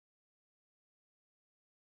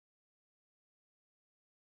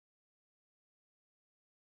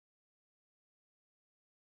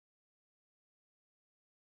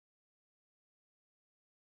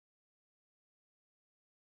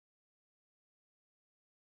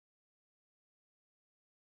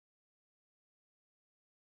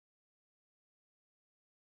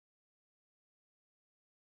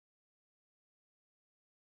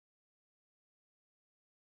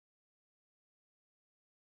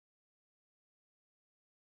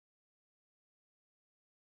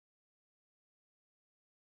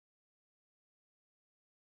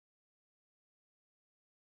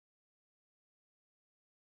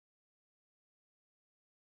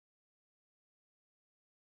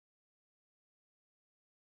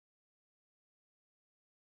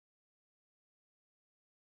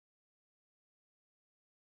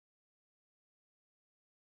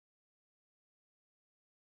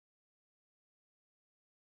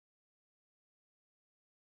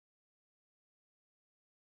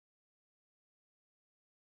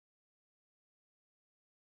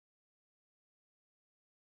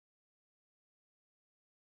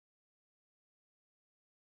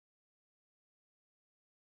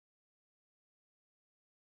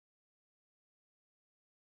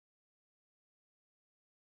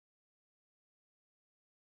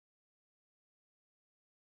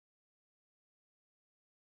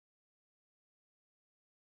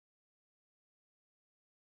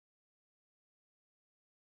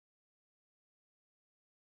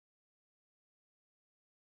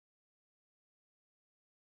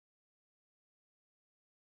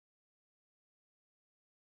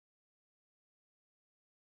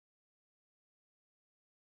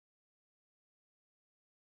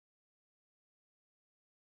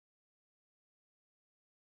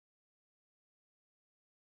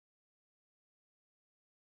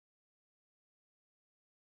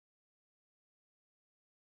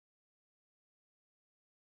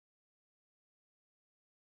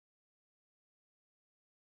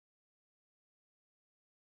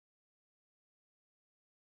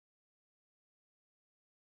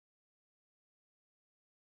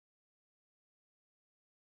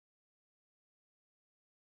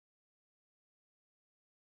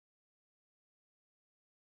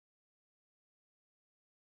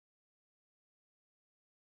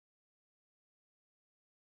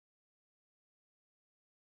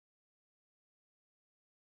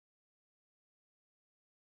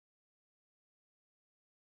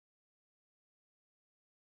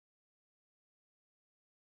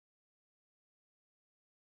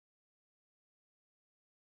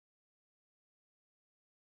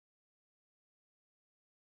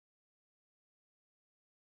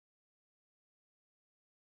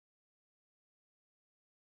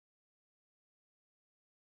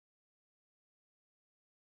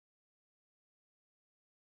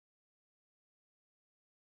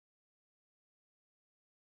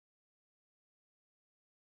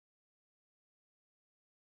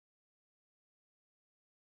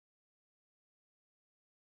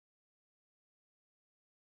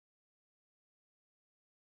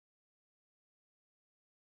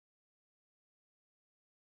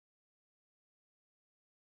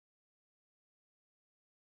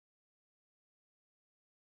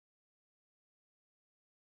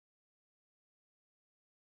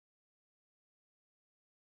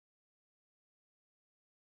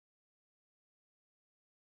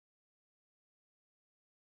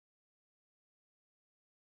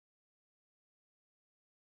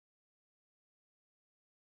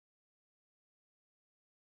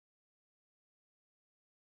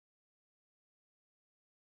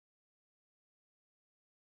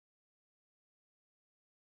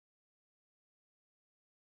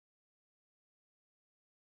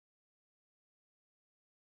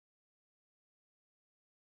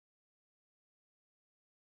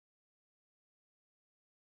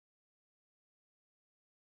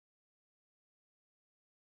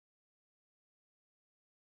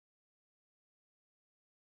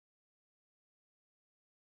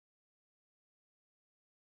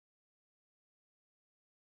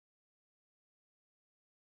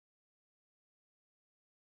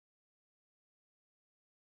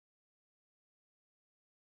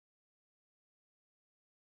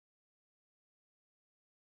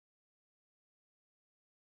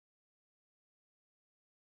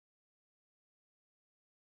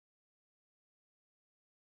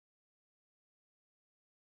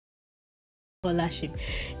scholarship.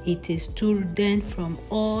 It is students from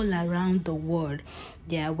all around the world.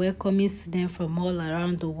 They are welcoming students from all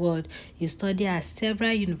around the world. You study at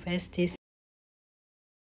several universities.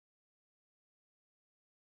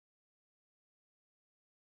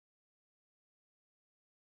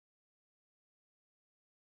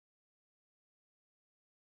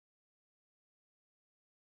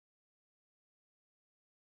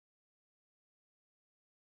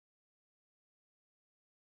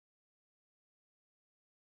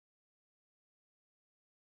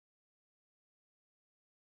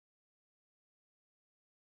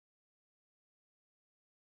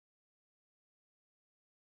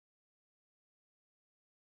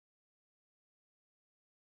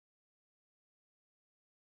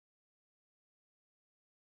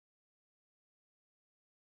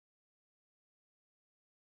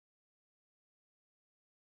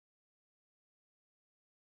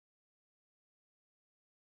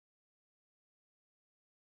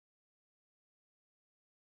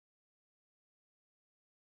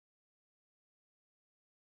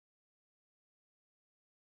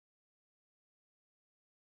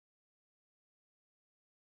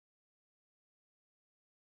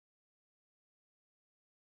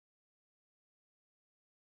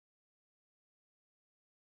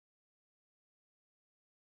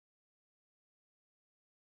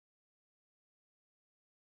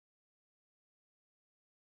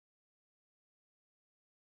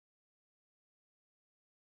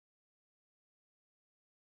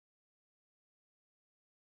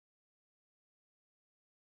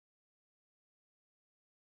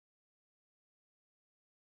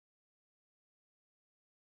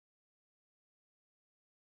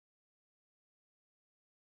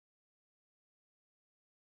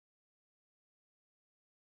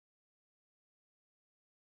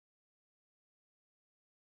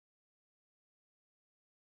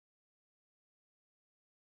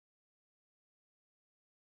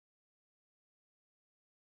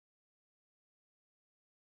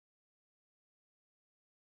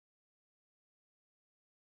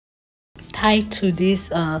 Tied to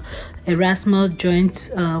this Erasmus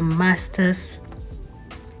joint master's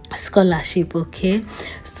scholarship. Okay,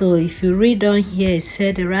 so if you read on here, it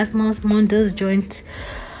said Erasmus mundus joint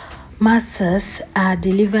masters are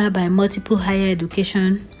delivered by multiple higher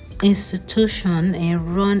education institutions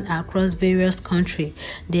and run across various countries.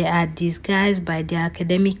 They are disguised by their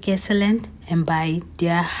academic excellence and by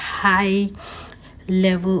their high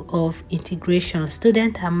level of integration.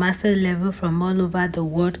 Students at master level from all over the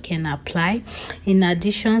world can apply. In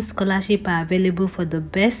addition, scholarships are available for the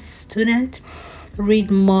best student. Read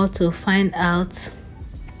more to find out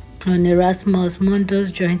on Erasmus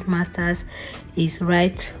mundus joint masters is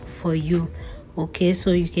right for you. Okay,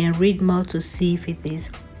 so you can read more to see if it is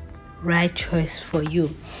right choice for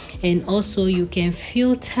you. And also you can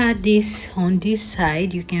filter this on this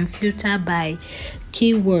side. You can filter by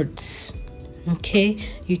keywords. Okay,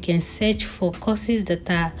 you can search for courses that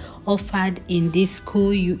are offered in this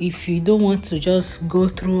school. If you don't want to just go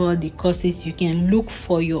through all the courses, you can look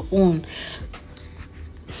for your own.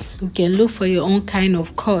 You can look for your own kind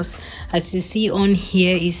of course. As you see on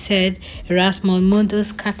here, it said Erasmus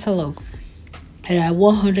Mundus Catalogue. There are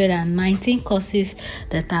 119 courses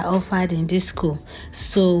that are offered in this school.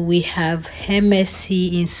 So we have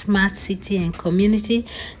MSc in Smart City and Community.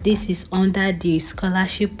 This is under the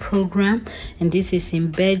scholarship program, and this is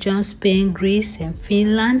in Belgium, Spain, Greece, and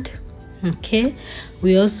Finland. Okay,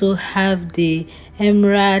 we also have the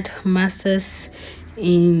Emerald Masters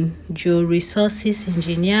in Georesources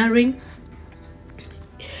Engineering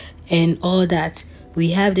and all that.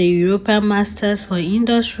 We have the European Masters for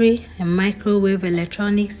Industry and Microwave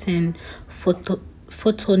Electronics and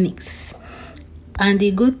Photonics. And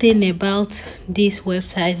the good thing about this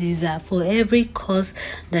website is that for every course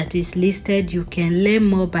that is listed, you can learn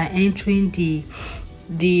more by entering the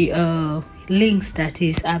links that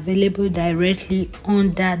is available directly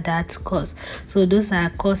under that course. So those are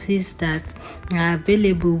courses that are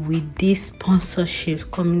available with this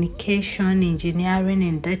sponsorship: communication, engineering,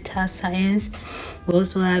 and data science. We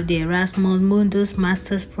also have the Erasmus Mundus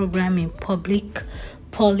Master's Program in Public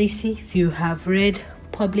Policy. If you have read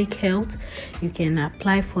public health, you can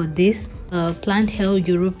apply for this. Plant Health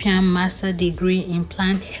European Master Degree in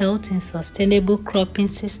Plant Health and Sustainable Cropping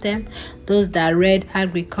System. Those that read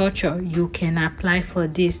agriculture, you can apply for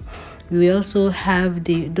this. We also have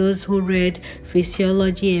those who read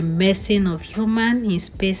Physiology and Medicine of Human in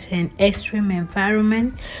Space and Extreme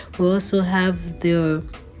Environment. We also have the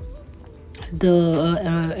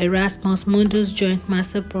Erasmus Mundus Joint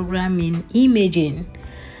Master Program in Imaging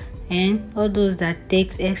and all those that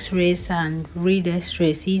takes x-rays and read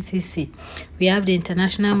x-rays etc. We have the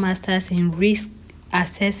international masters in risk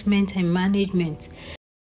assessment and management.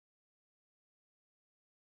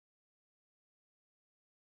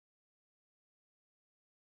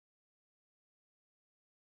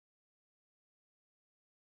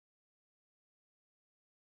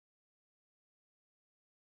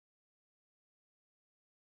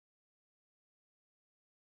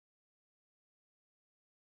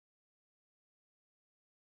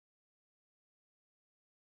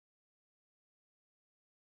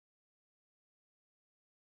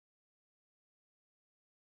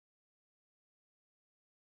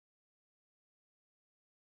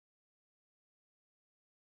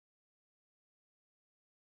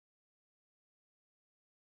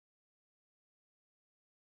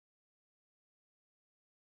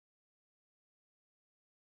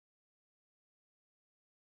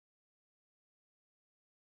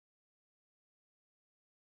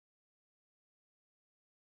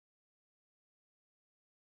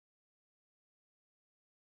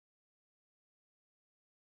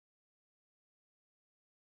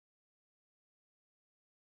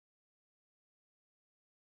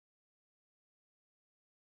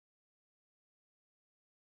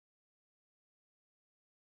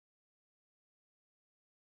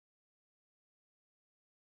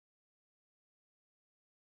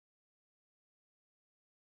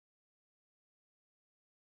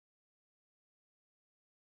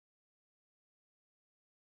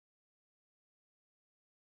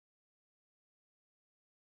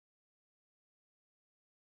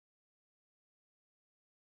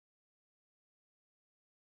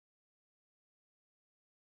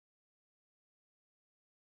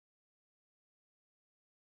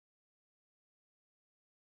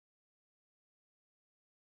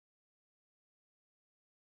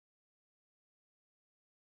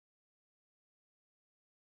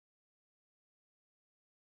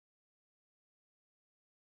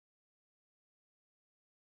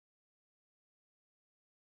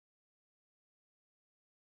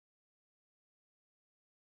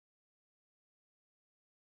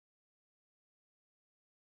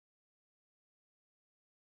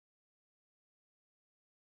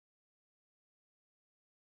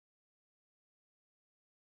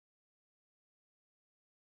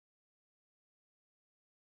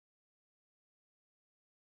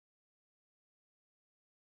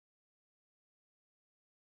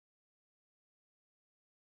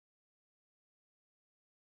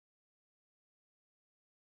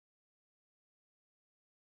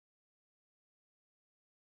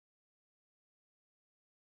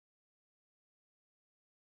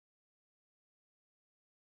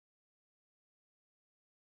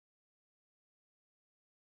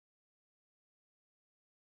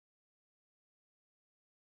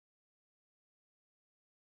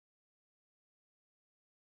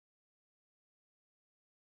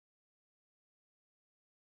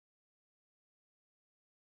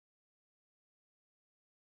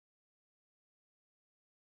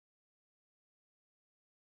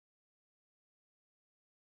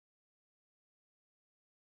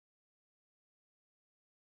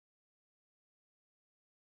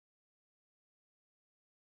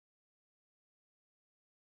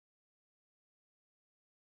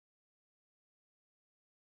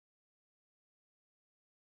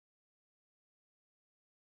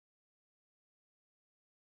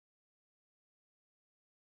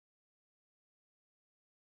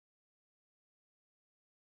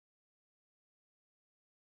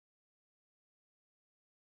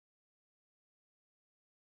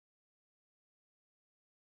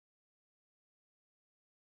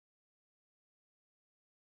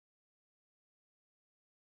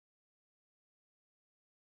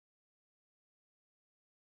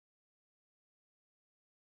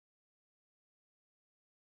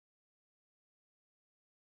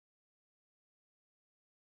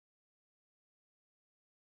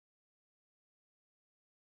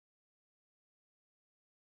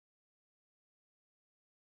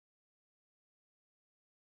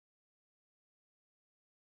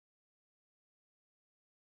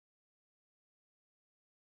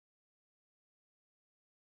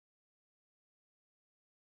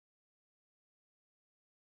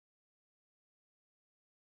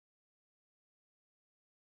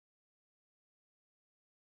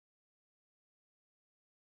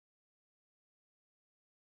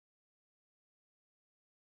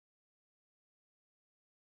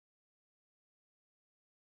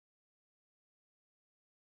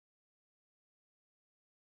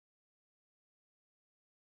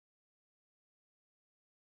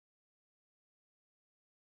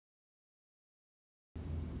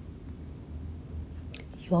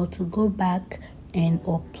 you ought to go back and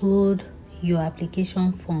upload your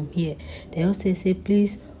application form here. They also say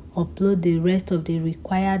please upload the rest of the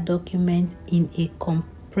required documents in a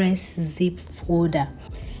compressed zip folder.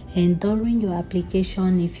 And during your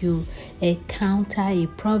application, if you encounter a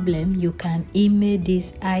problem, you can email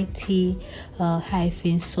this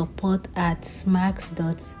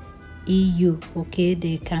it-support@smax.eu. okay,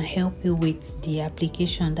 they can help you with the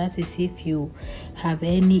application. That is if you have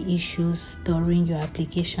any issues during your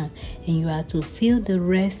application, and you have to fill the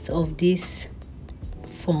rest of this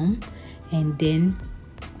form and then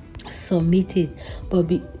submit it. But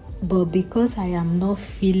because I am not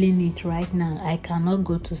feeling it right now, I cannot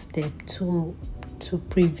go to step 2 to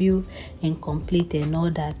preview and complete and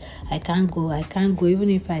all that. I can't go.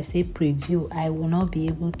 Even if I say preview, I will not be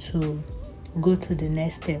able to go to the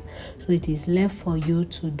next step. So it is left for you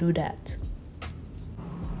to do that.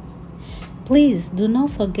 Please do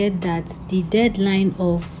not forget that the deadline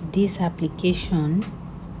of this application,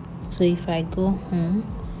 so if I go home,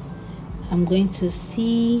 I'm going to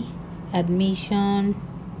see admission.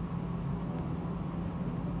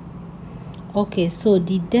 Okay, so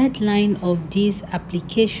the deadline of this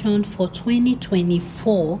application for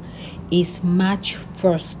 2024 is March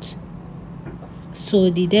 1st. So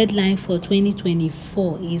the deadline for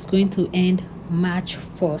 2024 is going to end March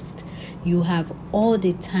 1st. You have all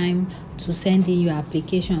the time to send in your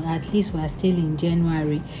application. At least we are still in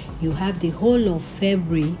January. You have the whole of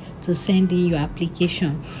February to send in your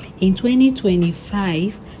application. In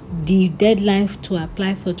 2025, the deadline to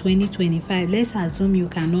apply for 2025, let's assume you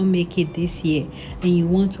cannot make it this year and you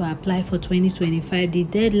want to apply for 2025, the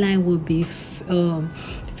deadline will be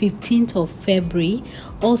 15th of February.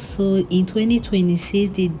 Also in 2026,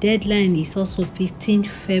 the deadline is also 15th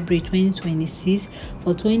February 2026.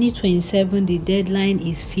 For 2027, the deadline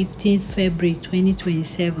is 15th February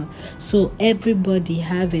 2027. So everybody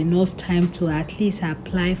have enough time to at least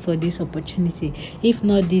apply for this opportunity. If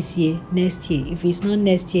not this year, next year. If it's not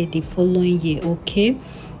next year, the following year. Okay.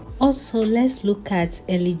 Also, let's look at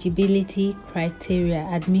eligibility criteria,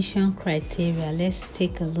 admission criteria. Let's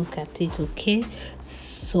take a look at it. Okay,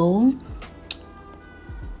 so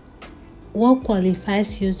what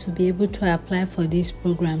qualifies you to be able to apply for this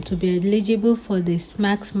program? To be eligible for the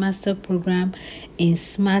SMAX Master Program in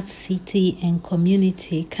Smart City and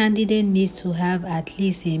Community, candidate needs to have at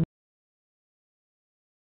least a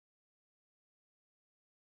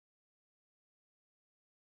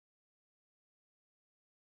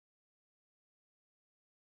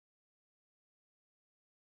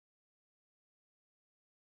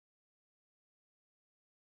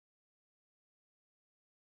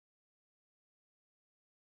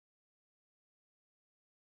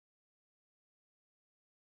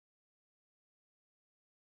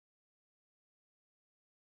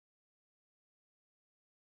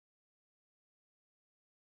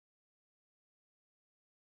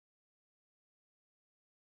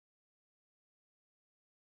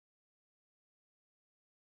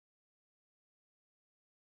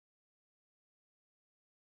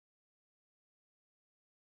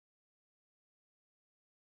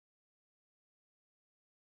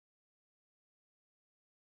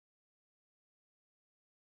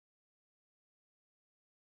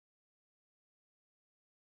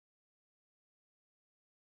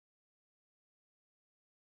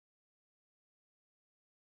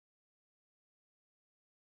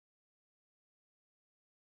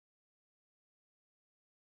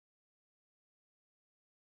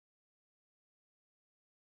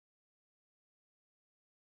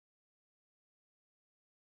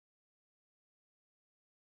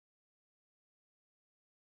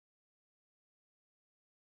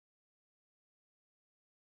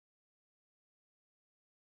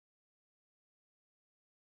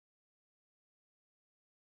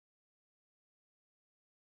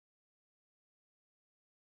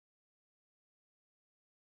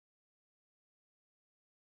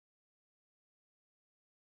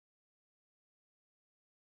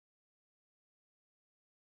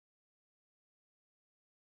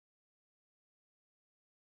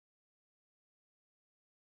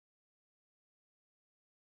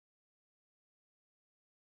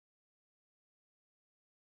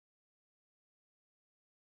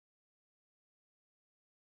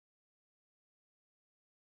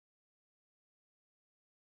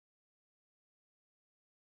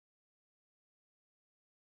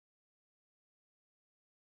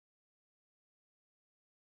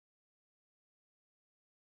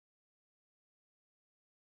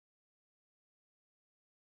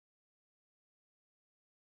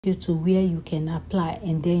to where you can apply,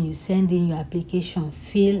 and then you send in your application,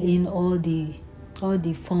 fill in all the all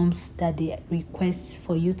the forms that they request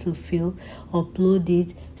for you to fill, upload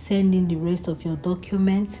it, send in the rest of your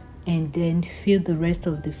documents, and then fill the rest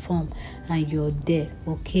of the form, and you're there.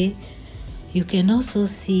 Okay, you can also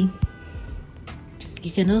see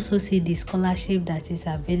the scholarship that is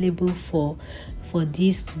available for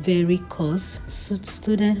this very course. So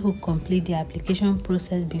students who complete the application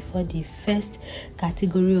process before the first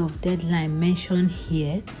category of deadline mentioned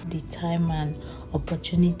here, the time and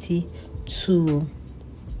opportunity to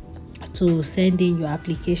send in your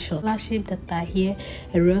application. Scholarship that are here: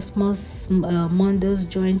 Erasmus Mundus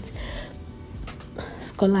Joint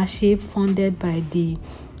Scholarship funded by the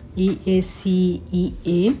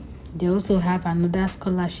EACEA. They also have another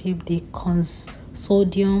scholarship, the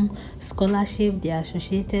Consortium Scholarship, the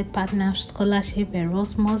Associated Partner Scholarship,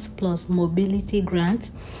 Erasmus plus Mobility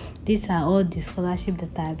Grants. These are all the scholarships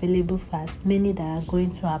that are available for as many that are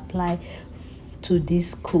going to apply to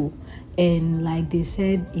this school. And like they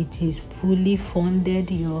said, it is fully funded.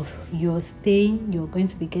 You're staying, you're going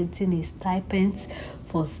to be getting a stipend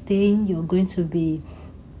for staying, you're going to be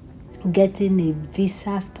getting a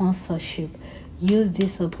visa sponsorship. Use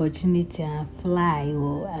this opportunity and fly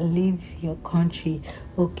or leave your country.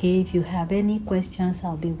 Okay, if you have any questions,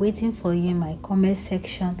 I'll be waiting for you in my comment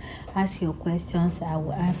section. Ask your questions, I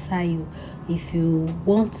will answer you. If you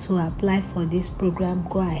want to apply for this program,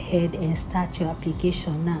 go ahead and start your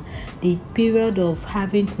application now. The period of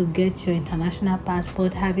having to get your international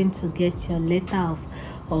passport, having to get your letter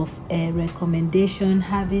of a recommendation,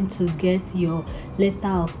 having to get your letter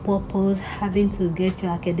of purpose, having to get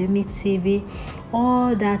your academic CV,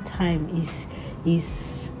 all that time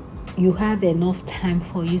is you have enough time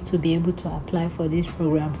for you to be able to apply for this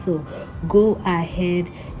program. So go ahead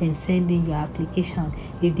and send in your application.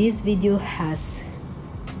 If this video has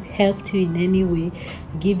helped you in any way,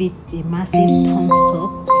 give it a massive thumbs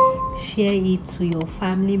up, share it to your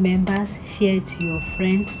family members, share it to your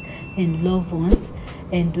friends and loved ones,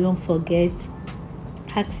 and don't forget,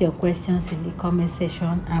 ask your questions in the comment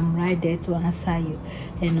section. I'm right there to answer you.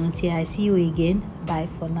 And until I see you again, bye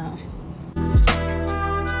for now.